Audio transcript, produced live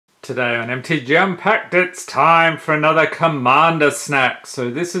Today on MTG Unpacked, it's time for another Commander Snack.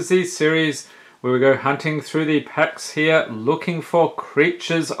 So this is the series where we go hunting through the packs here, looking for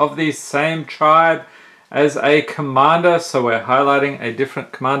creatures of the same tribe as a commander. So we're highlighting a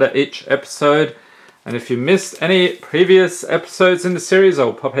different commander each episode. And if you missed any previous episodes in the series,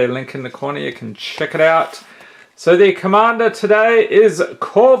 I'll pop a link in the corner, you can check it out. So the commander today is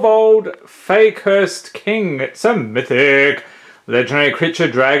Korvold, Fae-Cursed King. It's a mythic legendary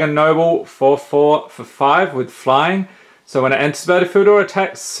creature, dragon noble, 4/4 for 5 with flying. So when it enters the battlefield or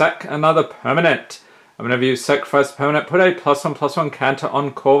attacks, sack another permanent. And whenever you sacrifice a permanent, put a +1/+1 counter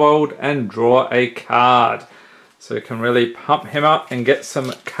on Korvold and draw a card. So you can really pump him up and get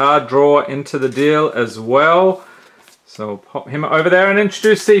some card draw into the deal as well. So we'll pop him over there and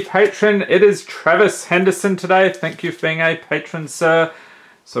introduce the patron. It is Travis Henderson today. Thank you for being a patron, sir.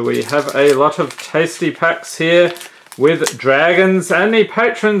 So we have a lot of tasty packs here with dragons, and the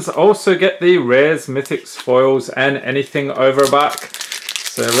patrons also get the rares, mythics, foils, and anything over $1.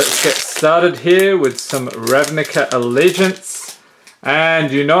 So let's get started here with some Ravnica Allegiance.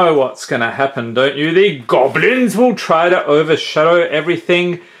 And you know what's going to happen, don't you? The goblins will try to overshadow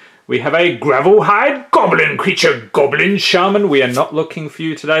everything. We have a Gravelhide goblin creature, Goblin Shaman. We are not looking for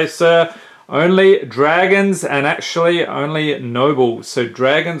you today, sir. Only dragons, and actually only nobles. So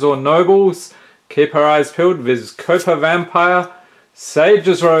dragons or nobles. Keep our eyes peeled. Vizkopa Vampire,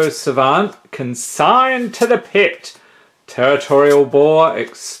 Sage's Rose Savant, Consigned to the Pit, Territorial Boar,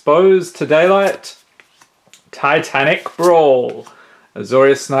 Exposed to Daylight, Titanic Brawl,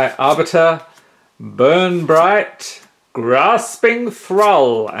 Azorius Knight Arbiter, Burn Bright, Grasping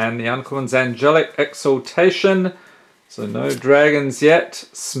Thrall, and the uncommons Angelic Exaltation. So no dragons yet.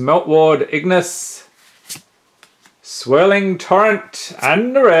 Smeltward Ignis, Swirling Torrent,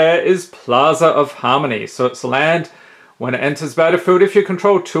 and the rare is Plaza of Harmony. So it's land. When it enters battlefield, if you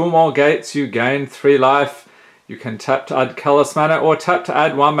control 2 or more gates, you gain 3 life. You can tap to add colorless mana or tap to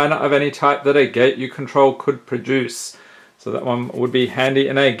add 1 mana of any type that a gate you control could produce. So that one would be handy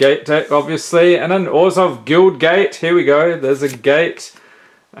in a gate deck, obviously. And an Orzhov Guild Gate. Here we go. There's a gate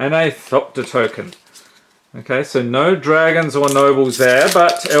and a Thopter token. Okay, so no dragons or nobles there,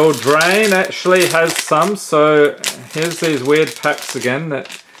 but Eldraine actually has some. So here's these weird packs again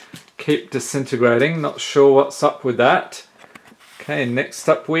that keep disintegrating. Not sure what's up with that. Okay, next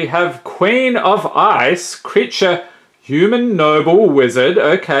up we have Queen of Ice, creature, human noble wizard.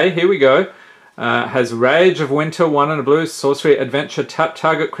 Okay, here we go. Has Rage of Winter, 1 and a blue, sorcery, adventure, tap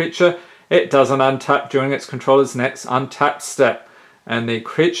target creature. It doesn't untap during its controller's next untap step. And the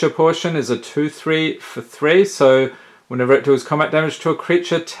creature portion is a 2/3 for 3, so whenever it deals combat damage to a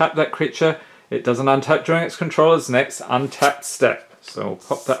creature, tap that creature. It doesn't untap during its controller's next untap step. So we'll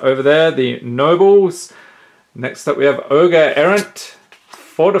pop that over there. The nobles. Next up we have Ogre Errant,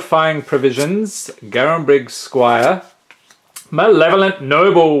 Fortifying Provisions, Garenbrig Squire, Malevolent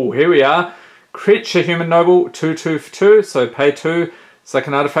Noble. Here we are. Creature human noble, 2/2 for 2, so pay 2.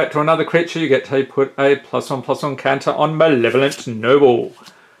 Second artifact or another creature, you get to put a +1/+1 counter on Malevolent Noble.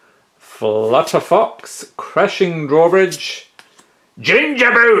 Flutterfox, Crashing Drawbridge,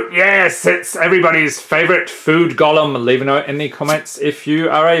 Ginger Boot. Yes, it's everybody's favourite food golem. Leave a note in the comments if you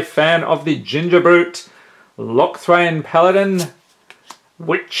are a fan of the Ginger Boot. Lockthwain Paladin,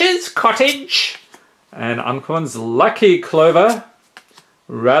 Witch's Cottage, and uncommons Lucky Clover,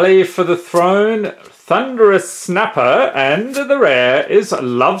 Rally for the Throne, Thunderous Snapper, and the rare is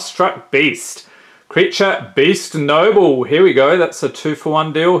Lovestruck Beast. Creature, Beast Noble. Here we go, that's a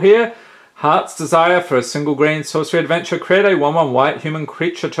 2-for-1 deal here. Heart's Desire, for a single green sorcery adventure, create a 1/1 white human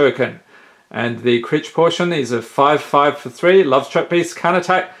creature token. And the creature portion is a 5/5 for 3, Lovestruck Beast, can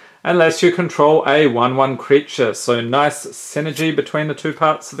attack unless you control a 1/1 creature. So nice synergy between the 2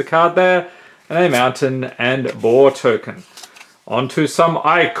 parts of the card there. And a mountain and boar token. Onto some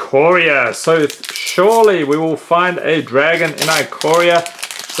Ikoria. So surely we will find a dragon in Ikoria.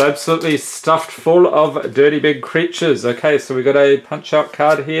 It's absolutely stuffed full of dirty big creatures. Okay, so we got a punch out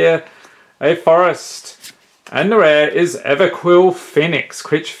card here. A forest. And the rare is Everquill Phoenix.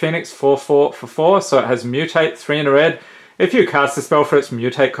 Creature Phoenix, 4/4 for 4. So it has mutate, 3 in a red. If you cast a spell for its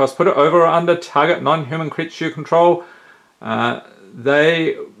mutate cost, put it over or under target non-human creature you control.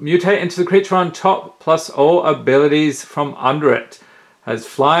 They mutate into the creature on top, plus all abilities from under it. Has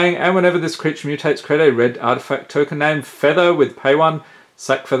flying, and whenever this creature mutates, create a red artifact token named Feather with pay 1.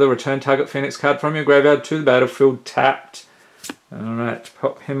 Sack Feather, return target Phoenix card from your graveyard to the battlefield tapped. Alright,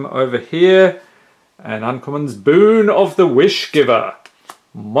 pop him over here. And uncommons Boon of the Wish Giver,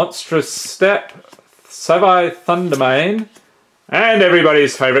 Monstrous Step, Savai Thundermane, and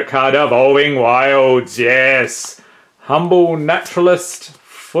everybody's favourite card, Evolving Wilds. Yes! Humble Naturalist,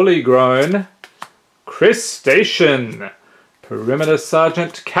 fully grown Crustacean, Perimeter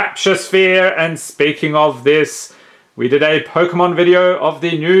Sergeant, Capture Sphere. And speaking of this, we did a Pokemon video of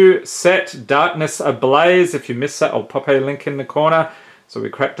the new set Darkness Ablaze. If you missed that, I'll pop a link in the corner. So we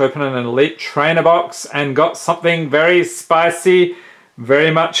cracked open an Elite Trainer box and got something very spicy,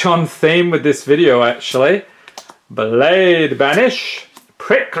 very much on theme with this video actually. Blade Banish.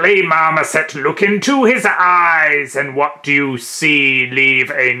 Prickly Marmoset, look into his eyes, and what do you see?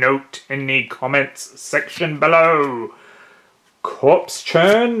 Leave a note in the comments section below. Corpse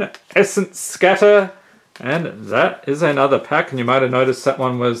Churn, Essence Scatter, and that is another pack, and you might have noticed that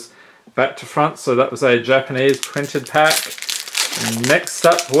one was back to front, so that was a Japanese printed pack. Next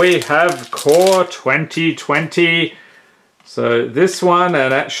up we have Core 2020. So this one,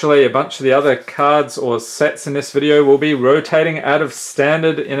 and actually a bunch of the other cards or sets in this video, will be rotating out of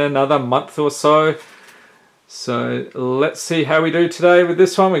standard in another month or so. So let's see how we do today with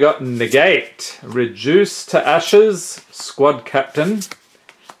this one. We got Negate, Reduce to Ashes, Squad Captain.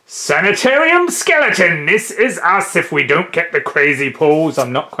 Sanitarium Skeleton, this is us if we don't get the crazy pulls.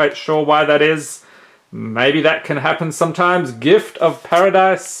 I'm not quite sure why that is. Maybe that can happen sometimes. Gift of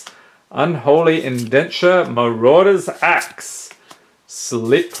Paradise, Unholy Indenture, Marauder's Axe,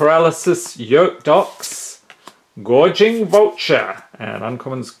 Sleep Paralysis, Yoke Docks, Gorging Vulture, and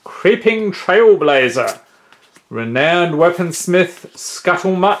uncommons Creeping Trailblazer, Renowned Weaponsmith,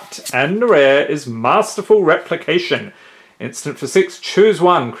 Scuttlemutt, and the rare is Masterful Replication. Instant for 6, choose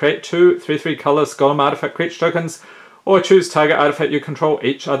one, create 2 3/3 color Golem artifact creature tokens, or choose target artifact you control.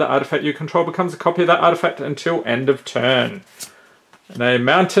 Each other artifact you control becomes a copy of that artifact until end of turn. And a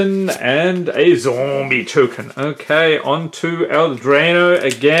mountain and a zombie token. Okay, on to Eldraine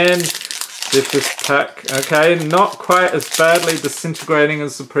again with this pack. Okay, not quite as badly disintegrating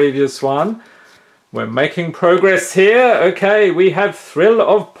as the previous one. We're making progress here. Okay, we have Thrill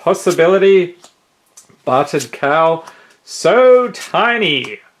of Possibility, Bartered Cow, So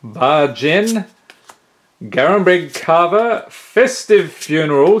Tiny, Bargin, Garenbrig Carver, Festive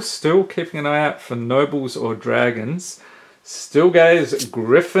Funeral, still keeping an eye out for nobles or dragons. Stillgaze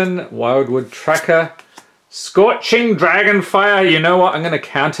Griffin, Wildwood Tracker, Scorching Dragonfire. You know what? I'm going to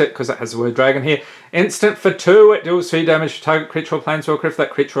count it because it has the word dragon here. Instant for 2. It deals 3 damage to target creature or planeswalker. If that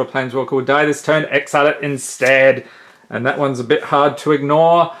creature or planeswalker will die this turn, exile it instead. And that one's a bit hard to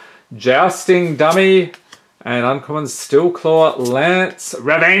ignore. Jousting Dummy. And uncommon Steelclaw Lance.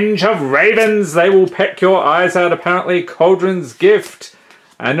 Revenge of Ravens. They will peck your eyes out apparently. Cauldron's Gift.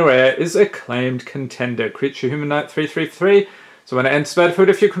 And the rare is Acclaimed Contender. Creature Human Knight 3/3/3. So when it enters the battlefield,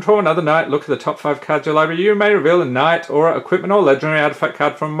 if you control another knight, look at the top 5 cards of your library. You may reveal a knight or equipment or legendary artifact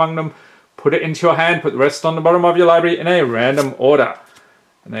card from among them. Put it into your hand. Put the rest on the bottom of your library in a random order.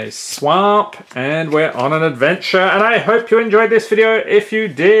 And a swamp. And we're on an adventure. And I hope you enjoyed this video. If you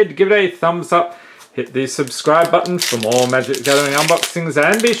did, give it a thumbs up. Hit the subscribe button for more Magic the Gathering unboxings.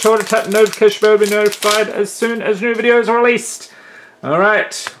 And be sure to tap the notification bell to be notified as soon as new videos are released.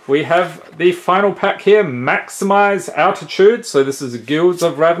 Alright, we have the final pack here, Maximize Altitude. So this is Guilds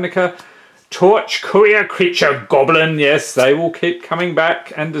of Ravnica. Torch Courier Creature Goblin. Yes, they will keep coming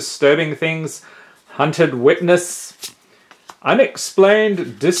back and disturbing things. Hunted Witness.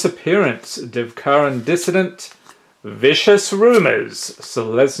 Unexplained Disappearance. Divkaran Dissident. Vicious Rumors.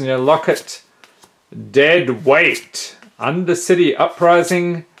 Selesnya Locket. Dead Weight. Undercity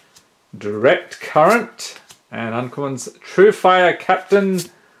Uprising. Direct Current. And uncommons Truefire Captain,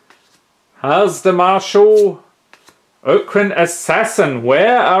 Hazda Marshal, Okran Assassin.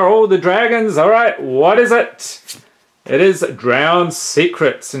 Where are all the dragons? Alright, what is it? It is Drowned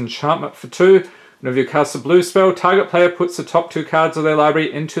Secrets. Enchantment for 2. Whenever you cast a blue spell, target player puts the top 2 cards of their library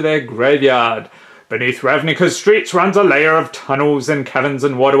into their graveyard. Beneath Ravnica's streets runs a layer of tunnels and caverns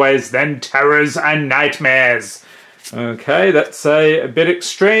and waterways, then terrors and nightmares. Okay, that's a bit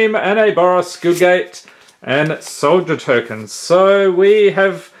extreme. And a Boros Guildgate. And soldier tokens. So we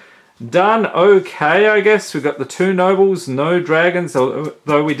have done okay, I guess. We've got the 2 nobles, no dragons,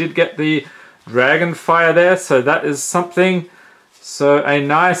 although we did get the Dragonfire there, so that is something. So a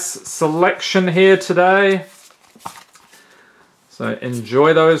nice selection here today. So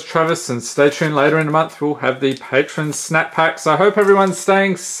enjoy those, Travis, and stay tuned. Later in the month we'll have the Patron Snap Packs. I hope everyone's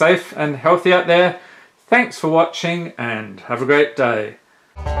staying safe and healthy out there. Thanks for watching and have a great day.